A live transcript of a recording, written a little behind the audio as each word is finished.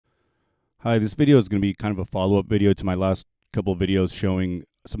Hi, this video is going to be kind of a follow-up video to my last couple of videos showing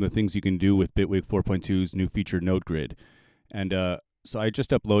some of the things you can do with Bitwig 4.2's new feature Node Grid. And so I just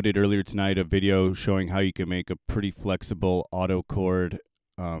uploaded earlier tonight a video showing how you can make a pretty flexible auto chord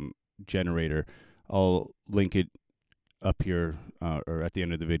generator. I'll link it up here or at the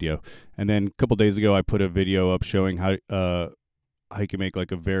end of the video. And then a couple days ago, I put a video up showing how you can make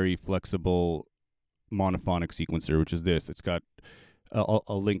like a very flexible monophonic sequencer, which is this. It's got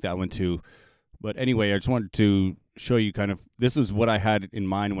I'll link that one too. But anyway, I just wanted to show you kind of, this is what I had in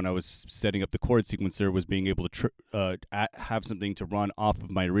mind when I was setting up the chord sequencer, was being able to have something to run off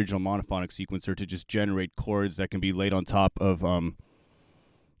of my original monophonic sequencer to just generate chords that can be laid on top of,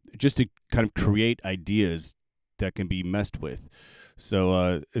 just to kind of create ideas that can be messed with.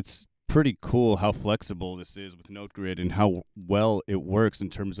 So it's pretty cool how flexible this is with Node Grid and how well it works in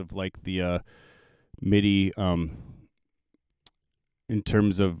terms of like the MIDI, in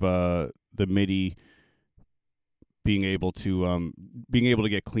terms of the MIDI being able to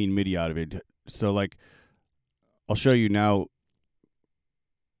get clean MIDI out of it. So like, I'll show you now.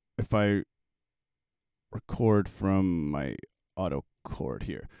 If I record from my auto chord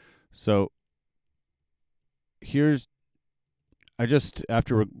here, so here's, I just,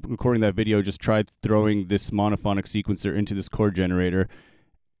 after recording that video, just tried throwing this monophonic sequencer into this chord generator,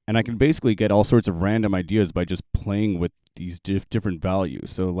 and I can basically get all sorts of random ideas by just playing with these different values.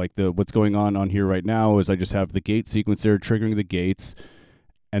 So like what's going on here right now is I just have the gate sequencer triggering the gates,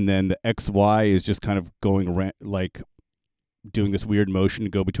 and then the XY is just kind of going like doing this weird motion to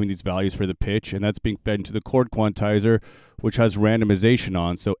go between these values for the pitch, and that's being fed into the chord quantizer, which has randomization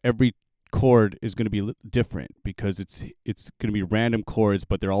on. So every chord is going to be different because it's going to be random chords,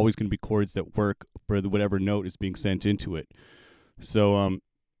 but they're always going to be chords that work for whatever note is being sent into it. So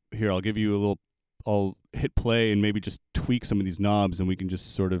here, I'll give you a little, I'll hit play and maybe just tweak some of these knobs, and we can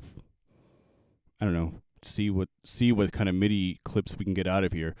just sort of, I don't know, see what kind of MIDI clips we can get out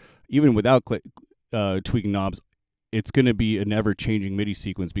of here. Even without tweaking knobs, it's going to be an ever-changing MIDI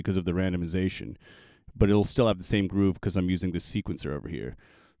sequence because of the randomization, but it'll still have the same groove because I'm using this sequencer over here.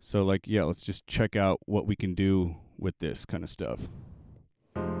 So like, yeah, let's just check out what we can do with this kind of stuff.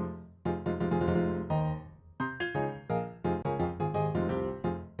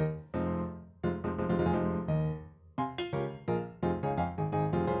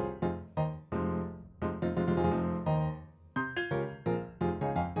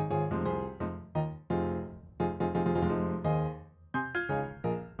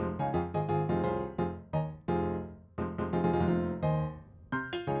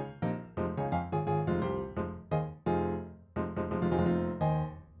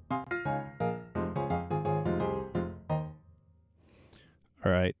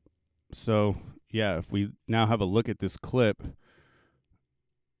 All right, so yeah, if we now have a look at this clip,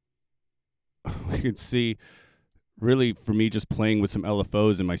 we can see, really, for me, just playing with some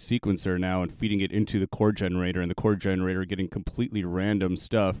LFOs in my sequencer now and feeding it into the chord generator, and the chord generator getting completely random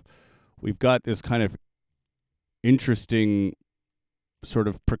stuff, we've got this kind of interesting sort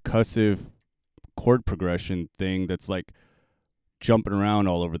of percussive chord progression thing that's like jumping around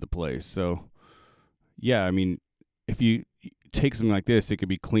all over the place. So yeah, I mean, if you take something like this, it could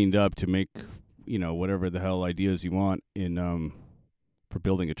be cleaned up to make, you know, whatever the hell ideas you want in for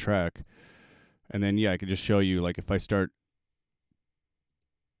building a track. And then yeah, I could just show you, like, if I start,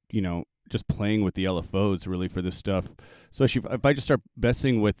 you know, just playing with the LFOs really for this stuff, especially if I just start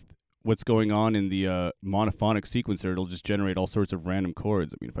messing with what's going on in the monophonic sequencer, it'll just generate all sorts of random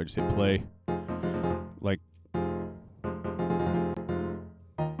chords. I mean, if I just hit play, like,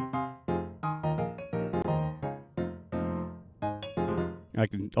 I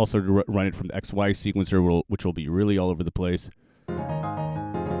can also run it from the XY sequencer, which will be really all over the place.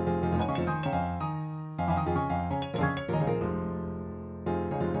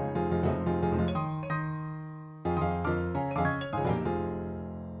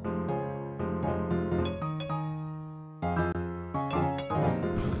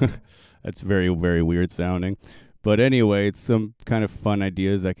 That's very, very weird sounding. But anyway, it's some kind of fun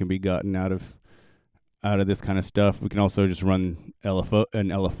ideas that can be gotten out of this kind of stuff. We can also just run an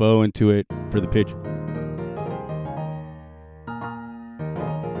LFO into it for the pitch.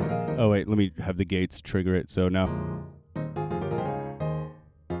 Oh wait, let me have the gates trigger it. So now,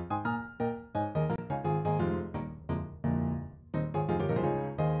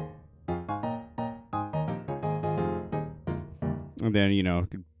 and then, you know,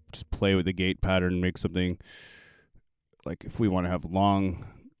 just play with the gate pattern and make something, like if we want to have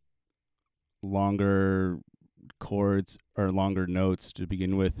longer chords or longer notes to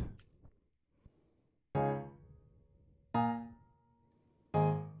begin with.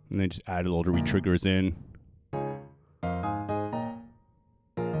 and then just add little re-triggers in.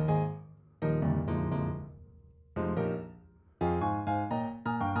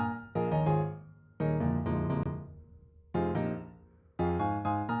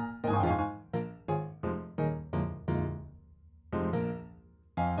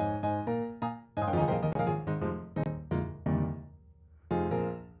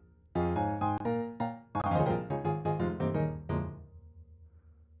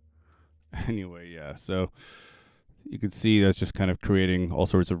 Anyway, yeah, so you can see that's just kind of creating all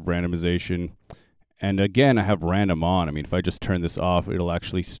sorts of randomization. And again, I have random on. I mean, if I just turn this off, it'll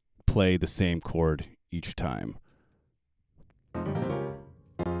actually play the same chord each time.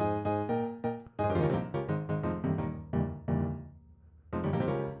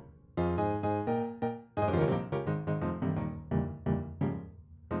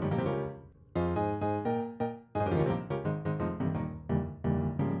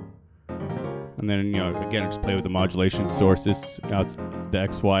 And then, again, I just play with the modulation sources. Now it's the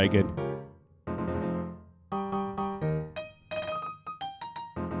XY again.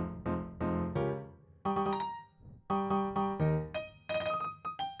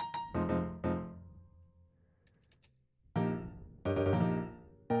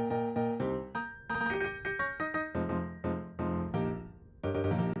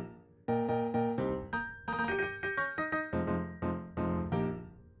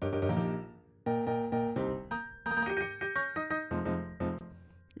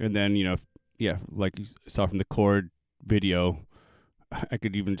 And then, yeah, like you saw from the chord video, I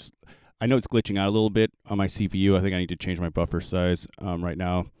could even just, I know it's glitching out a little bit on my CPU. I think I need to change my buffer size right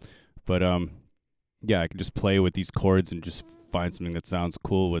now. But yeah, I can just play with these chords and just find something that sounds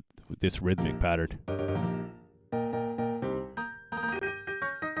cool with this rhythmic pattern.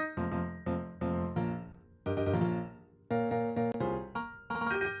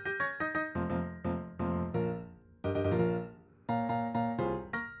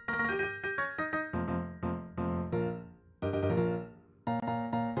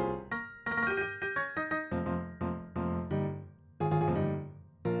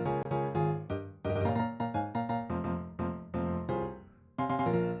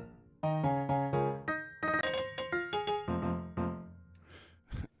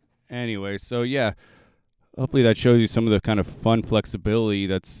 Anyway, so yeah, hopefully that shows you some of the kind of fun flexibility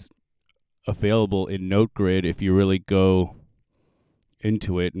that's available in Note Grid if you really go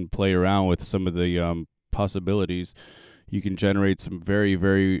into it and play around with some of the possibilities. You can generate some very,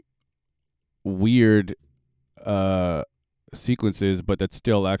 very weird sequences, but that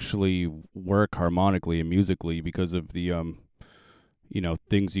still actually work harmonically and musically because of the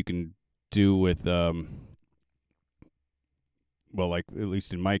things you can do with well, like at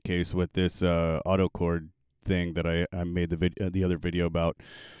least in my case with this auto chord thing that I made the other video about.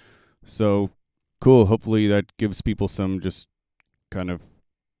 So cool. Hopefully that gives people some just kind of,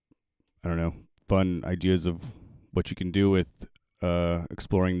 I don't know, fun ideas of what you can do with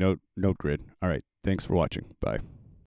exploring Note Grid. All right. Thanks for watching. Bye.